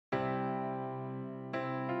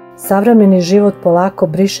Savremeni život polako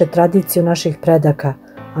briše tradiciju naših predaka,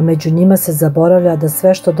 a među njima se zaboravlja da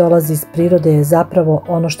sve što dolazi iz prirode je zapravo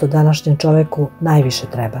ono što današnjem čoveku najviše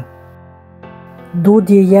treba. Dud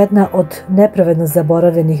je jedna od nepravedno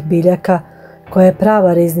zaboravljenih biljaka koja je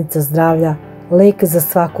prava riznica zdravlja, lek za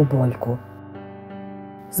svaku boljku.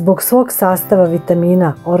 Zbog svog sastava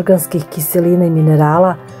vitamina, organskih kiselina i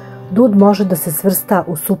minerala, dud može da se svrsta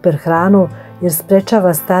u super hranu jer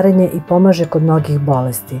sprečava starenje i pomaže kod mnogih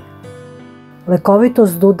bolesti.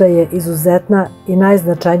 Lekovitost duda je izuzetna i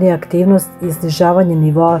najznačajnija aktivnost je snižavanje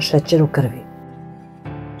nivoa šećera u krvi.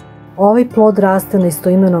 Ovaj plod raste na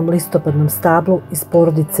istoimenom listopadnom stablu iz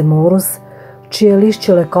porodice Morus, čije je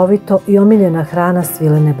lišće lekovito i omiljena hrana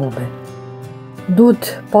svilene bube. Dud,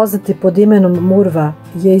 poznati pod imenom murva,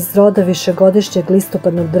 je iz roda višegodišnjeg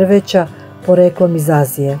listopadnog drveća poreklom iz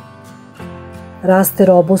Azije. Raste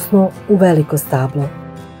robusno u veliko stablo.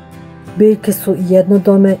 Biljke su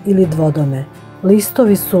jednodome ili dvodome.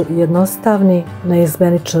 Listovi su jednostavni,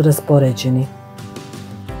 naizmenično raspoređeni.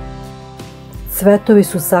 Cvetovi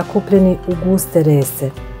su sakupljeni u guste rese.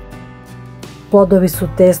 Plodovi su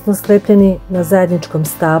tesno slepljeni na zajedničkom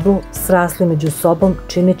stablu, srasli među sobom,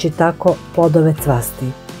 čineći tako plodove cvasti.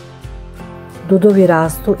 Dudovi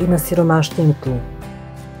rastu i na siromašnijem tlu.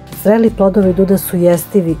 Zreli plodovi duda su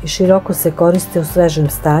jestivi i široko se koriste u svežem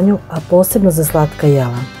stanju, a posebno za slatka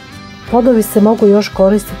jela. Plodovi se mogu još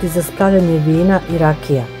koristiti za spravljanje vina i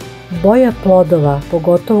rakija. Boja plodova,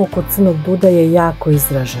 pogotovo kod crnog duda, je jako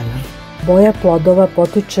izražena. Boja plodova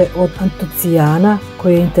potiče od anthocyana,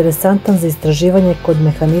 koji je interesantan za istraživanje kod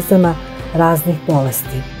mehanizama raznih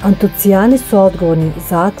bolesti. Anthocyani su odgovorni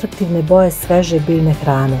za atraktivne boje sveže biljne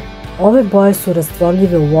hrane. Ove boje su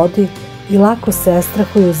rastvorljive u vodi i lako se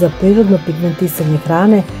estrahuju za prirodno pigmentisanje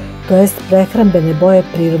hrane, to jest prehrambene boje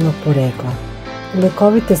prirodnog porekla. U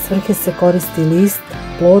lekovite svrhe se koristi list,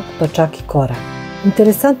 plod, pa čak i kora.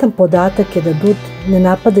 Interesantan podatak je da dud ne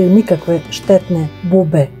napadaju nikakve štetne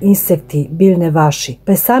bube, insekti, biljne vaši,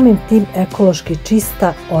 pa je samim tim ekološki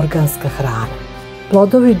čista organska hrana.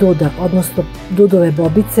 Plodovi duda, odnosno dudove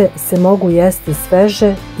bobice, se mogu jesti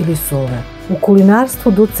sveže ili suve. U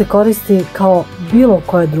kulinarstvu dud se koristi kao bilo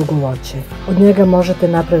koje drugo voće. Od njega možete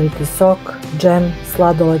napraviti sok, džem,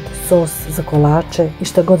 sladoled, sos za kolače i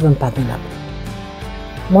šta god vam padne na pamet.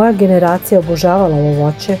 Moja generacija obožavala ovo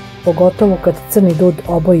voće, pogotovo kad crni dud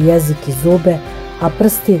oboji jezik i zube, a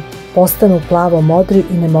prsti postanu plavo modri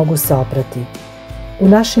i ne mogu se oprati. U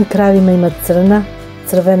našim krajevima ima crna,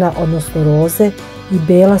 crvena odnosno roze i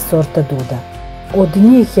bela sorta duda. Od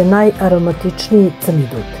njih je najaromatičniji crni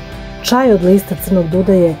dud. Čaj od lista crnog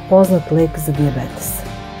duda je poznat lek za dijabetes.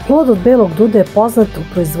 Plod od belog duda je poznat u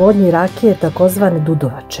proizvodnji rakije takozvane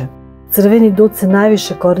dudovače. Crveni dud se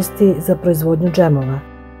najviše koristi za proizvodnju džemova.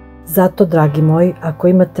 Zato, dragi moji, ako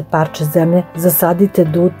imate parče zemlje, zasadite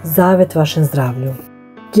dud, zavet vašem zdravlju.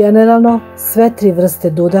 Generalno, sve tri vrste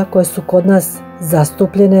duda koje su kod nas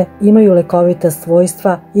zastupljene imaju lekovita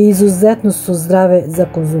svojstva i izuzetno su zdrave za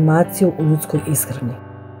konzumaciju u ljudskoj ishrani.